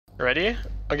Ready?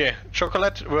 Okay,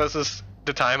 chocolate versus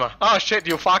the timer. Oh shit,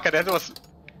 you fucker, that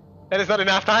is not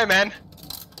enough time, man.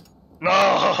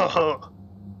 No!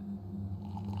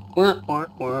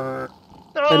 No!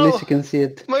 No! At least you can see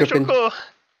it My dripping. choco!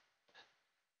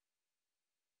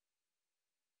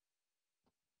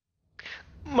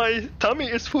 My tummy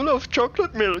is full of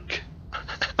chocolate milk.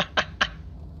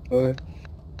 Oh.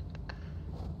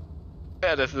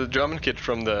 Yeah, that's the German kid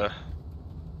from the...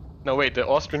 No wait, the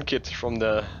Austrian kid from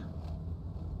the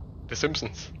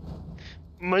Simpsons.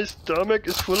 My stomach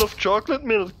is full of chocolate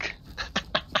milk.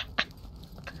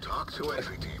 Talk to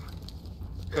entry team.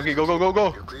 Okay, go, go, go,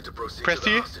 go. You're cleared to proceed Press to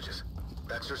the T. hostages.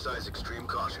 Exercise extreme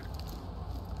caution.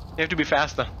 You have to be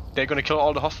faster. They're gonna kill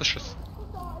all the hostages.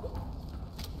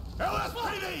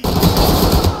 LSPD!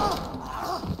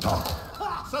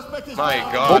 Suspect is My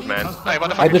god, man. Hey, what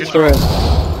the fuck I did just you threw do? a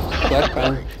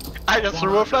flashbang. I just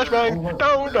threw a flashbang.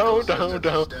 No.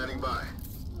 Standing by.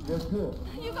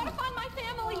 You gotta find my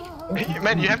family!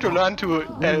 Man, you have to learn to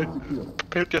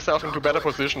put yourself into better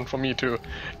position for me to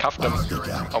cuff them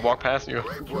or walk past you.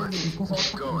 Great work.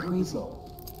 Keep going.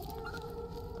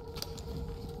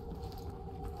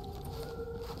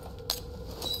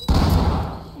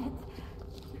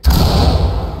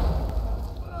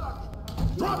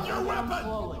 Drop your weapon! Get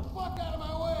the fuck out of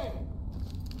my way!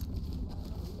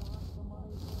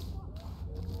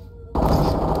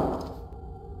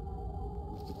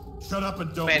 Shut up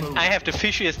and don't Man, move. I have the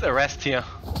fishiest arrest here.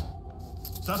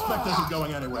 Suspect isn't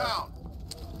going anywhere.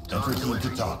 Entry team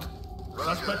to talk.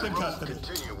 Suspect in custody.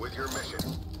 Continue with your mission.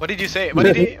 What did you say? What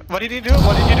did he do? What did you do?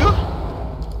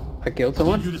 I killed I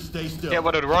someone? need you to stay still. Yeah,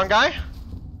 what, the wrong guy?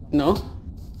 No.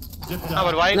 Zip down. Ah,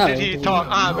 but why No, did he talk?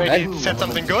 Ah, wait, he said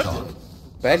something good?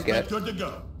 Bad guy. Good to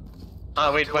go.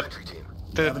 Ah, wait, To what? entry team.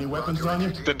 Have any weapons on you?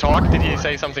 The talk, did he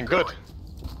say something good?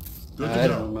 Good I to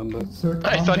don't go. remember.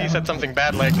 I thought he said something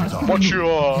bad, like, watch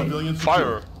your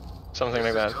fire. Something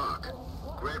like that. Talk.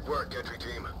 Great work, entry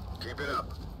team. Keep it up.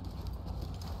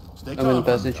 Stay I'm in the calm,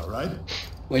 passage. all right?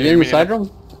 Were Yeah, you you in the mean side it.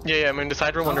 room? Yeah, I'm in the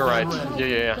side room on the right.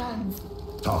 Yeah.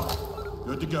 Talk.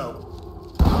 Good to go.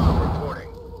 Reporting.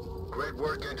 Great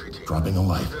work, entry team. Dropping a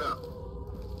light. Keep it up.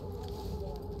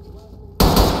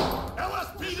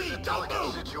 LSPD, don't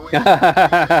move! Situation.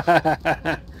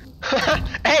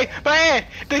 Hey,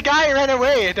 the guy ran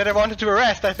away that I wanted to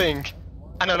arrest, I think.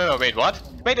 Ah, no, wait, what?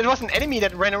 Wait, it was an enemy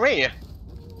that ran away.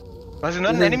 Was it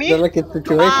not an enemy? Delicate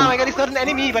situation. Oh my god, he's not an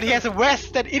enemy, but he has a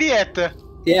vest, that idiot!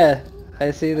 Yeah,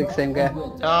 I see the same guy.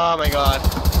 Oh my god.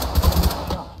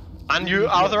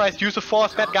 Unauthorized use of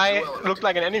force, that guy looked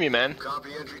like an enemy, man. Copy,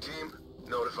 entry team.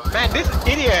 Notify. Man, this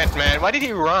idiot, man, why did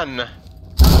he run?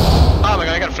 Oh my god,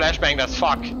 I got flashbanged as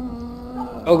fuck.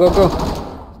 Oh, go.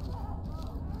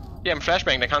 Yeah, I'm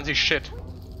flashbanged, I can't see shit.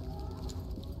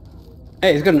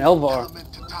 Hey, he's got an Elvar.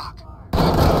 Element to talk.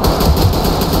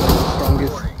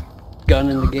 Strongest gun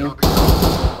in the game.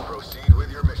 Proceed with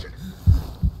your mission.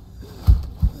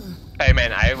 Hey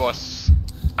man, I was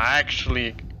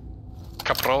actually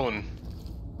Capron.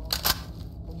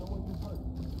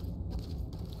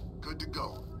 Good to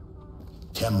go.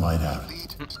 Chem light out. Lead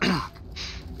to talk.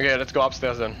 Okay, let's go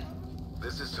upstairs then.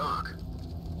 This is talk.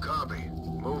 Copy.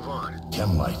 Move on.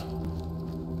 Chem light.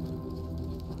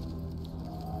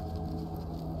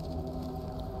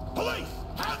 Police!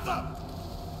 Hands up!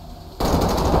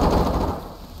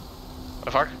 What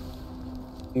the fuck?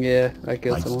 Yeah, I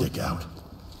killed Light someone. stick out.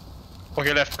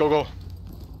 Okay, left, go.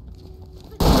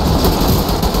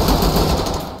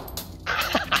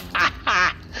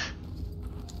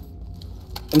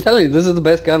 I'm telling you, this is the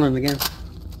best gun in the game.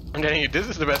 I'm telling you, this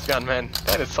is the best gun, man.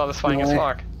 That is satisfying as No way.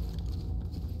 fuck.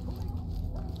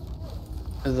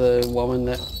 There's a woman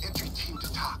that... Entry team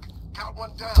to talk. Count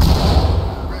one down.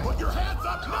 Ready. Put your hands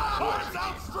up now! Arms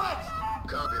outstretched!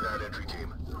 Copy that, entry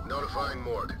team. Notifying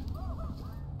morgue.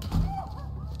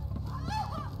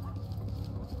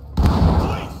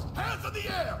 Police! Hands in the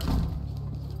air!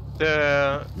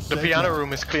 The piano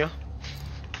room is clear.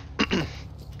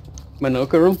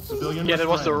 Manoka room? Civilian Yeah, that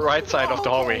was the restrained. right side of the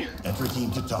hallway. Entry team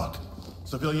to talk.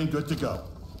 Civilian good to go.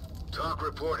 Talk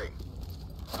reporting.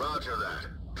 Roger that.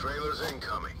 Trailers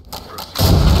incoming. Proceed.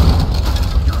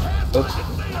 Your hands Oops. up!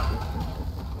 See 'em.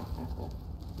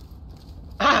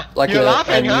 Ah, Like you're a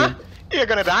laughing, huh? enemy. You're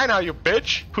gonna die now, you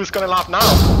bitch. Who's gonna laugh now?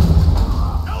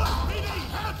 LSPD,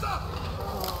 hands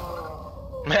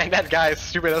up! Man, that guy is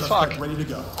stupid as fuck. Suspect ready to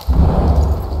go.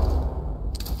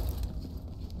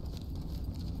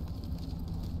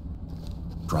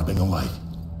 Dropping a light.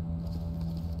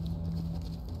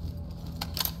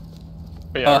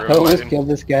 Yeah, I really almost lighting. killed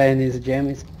this guy in his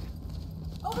jammies.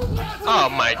 Oh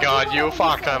my god, you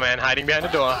fucked her, man. Hiding behind the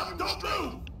door. Don't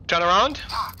move! Turn around.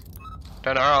 Talk.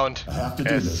 Turn around. I have to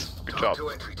do Yes, this. good Talk job. to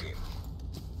entry team.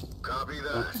 Copy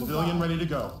that. Civilian ready to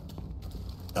go.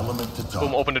 Element to talk.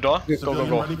 Boom, open the door. Go, go, Civilian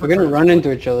go. ready for We're gonna training. run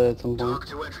into each other at some point. Talk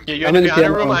to entry Yeah, team. you're I'm in in the the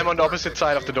other room, piano. I'm on the opposite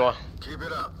side of the door. Keep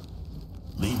it up.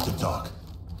 Lead to talk.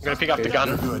 I'm gonna pick up the They're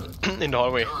gun good. in the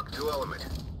hallway. Talk to element.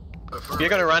 We're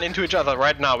gonna run into each other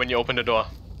right now when you open the door.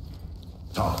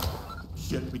 Talk.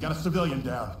 Shit, we got a civilian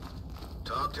down.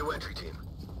 Talk to entry team.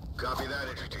 Copy that,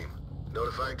 entry team.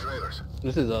 Notifying trailers.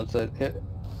 This is outside. Yeah.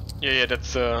 Yeah,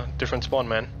 that's a different spawn,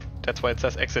 man. That's why it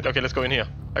says exit. Okay, let's go in here.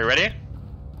 Are you ready?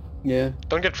 Yeah.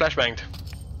 Don't get flashbanged.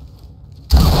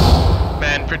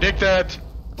 Man, predicted!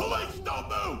 Police, don't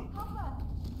move!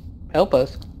 Help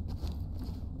us.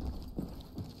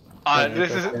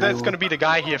 That's gonna be the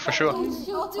guy here for sure. Police,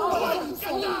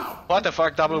 get down! What the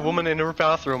fuck, double woman in the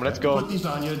bathroom, let's go. Put these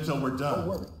on you until we're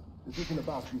done.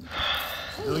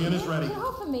 Civilian is ready.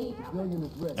 Off of me.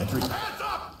 Entry. Hands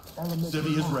up!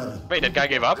 Civvy is ready. Wait, that guy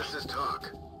gave up? This is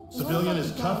talk. Civilian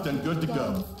is cuffed and good to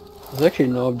go. There's actually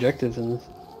no objectives in this.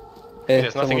 Hey,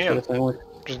 There's nothing someone's here. got a sandwich.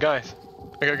 Just guys.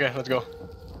 Okay, let's go.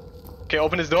 Okay,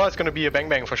 open this door, it's gonna be a bang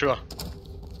bang for sure.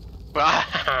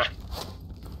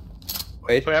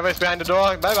 Wait. Whoever is behind the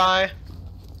door, bye bye.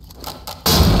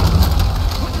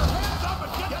 Put your hands up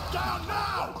and get down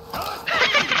now!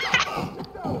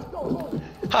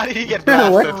 How did he get What?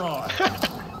 blasted? We're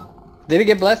on. Did he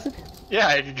get blasted? Yeah,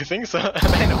 I think so.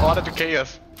 Man, order to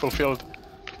chaos fulfilled.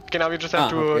 Okay, now we just have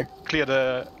to okay. clear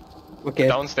the Okay.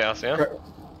 downstairs, yeah?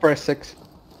 Press 6.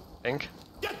 I think.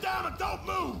 Get down and don't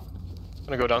move! I'm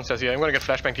gonna go downstairs here. I'm gonna get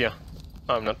flashbanged here.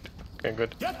 Oh, I'm not. Okay,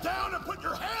 good. Get down and put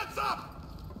your hands up!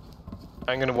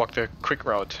 I'm gonna walk the quick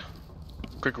route.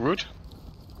 Quick route?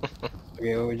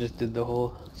 Okay, well, we just did the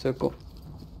whole circle.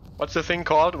 What's the thing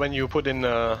called when you put in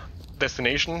a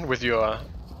destination with your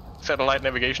satellite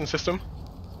navigation system?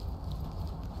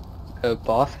 A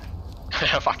path.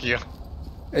 Fuck you.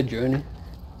 A journey.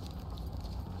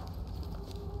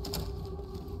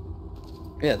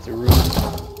 Yeah, it's a route.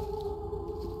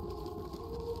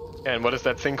 And what is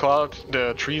that thing called?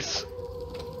 The trees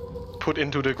put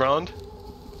into the ground?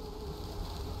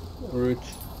 Route.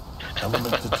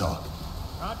 Element to talk.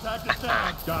 Contact is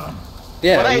down. Got him.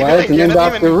 Yeah, What are you why doing? isn't You're named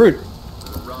not after even- route?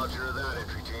 Roger that,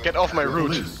 entry team. Get off my route.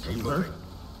 Police, you heard?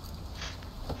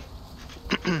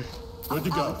 Good to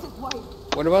go.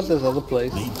 What about this other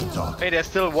place? Lead to talk. Hey, there's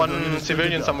still one Civilian is good to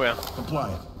civilian go. somewhere.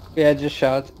 Compliant. Yeah, just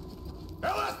shout.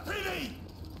 LSPD!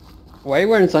 Why are you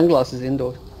wearing sunglasses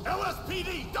indoors?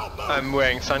 LSPD, don't move! I'm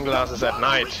wearing sunglasses at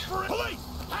night. Police,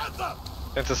 hands up!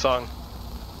 That's a song.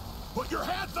 Put your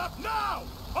hands up now!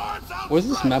 Arms out! Was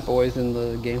this map always in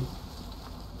the game?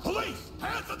 Police,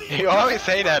 hands in the You always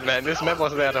say that, man. This map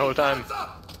was there the whole time. Hands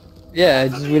up! Yeah,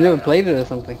 it's just, we never played it or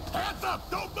something. Hands up!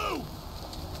 Don't move!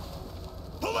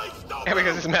 Police, don't Yeah,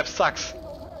 because move! this map sucks.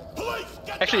 Police,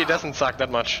 get Actually, it down! doesn't suck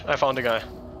that much. I found a guy.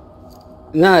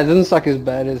 Nah, it doesn't suck as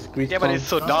bad as Grease Yeah, but Town. it's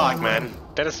so dark, man.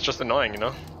 That is just annoying, you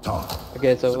know? Talk.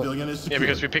 Okay, it's over. Civilian is Yeah, secure.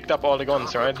 because we picked up all the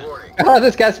guns, right? Reporting. Oh,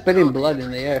 this guy's spitting blood in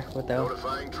the air. What the hell?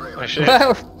 Notifying Oh trailers. shit.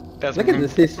 Wow. That's Look at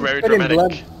this, he's very spitting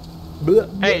dramatic. blood.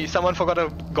 Blah. Hey, someone forgot a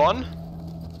gun?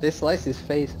 They sliced his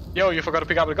face. Yo, you forgot to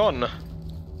pick up a gun.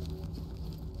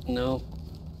 No.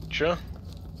 Sure.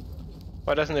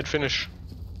 Why doesn't it finish?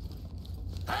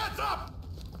 Hands up!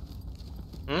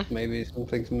 Maybe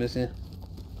something's missing.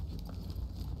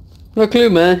 No clue,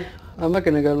 man. I'm not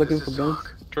gonna go looking This for is guns.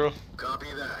 talk. True. Copy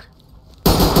that.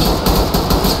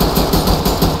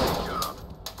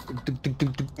 Great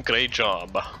job. Great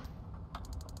job.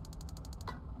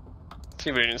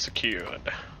 Civilian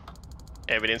secured.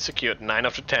 Evidence secured. 9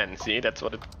 out of 10. See, that's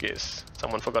what it is.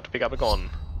 Someone forgot to pick up a gun.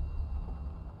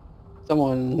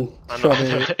 Someone I shot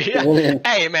know. a Yeah. civilian.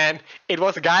 Hey man, it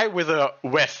was a guy with a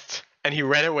vest and he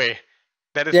ran away.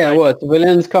 That is Yeah, like, what?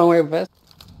 Civilians can't wear vests?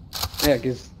 Yeah,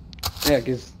 cause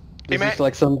this Ima- is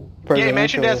like some Yeah,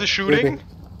 imagine there's a presidential shooting briefing.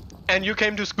 and you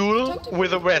came to school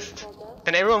with a vest.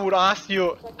 Then everyone would ask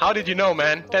you, how did you know,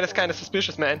 man? That is kind of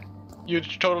suspicious, man. You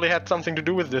totally had something to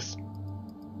do with this.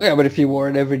 Yeah, but if you wore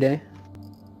it every day.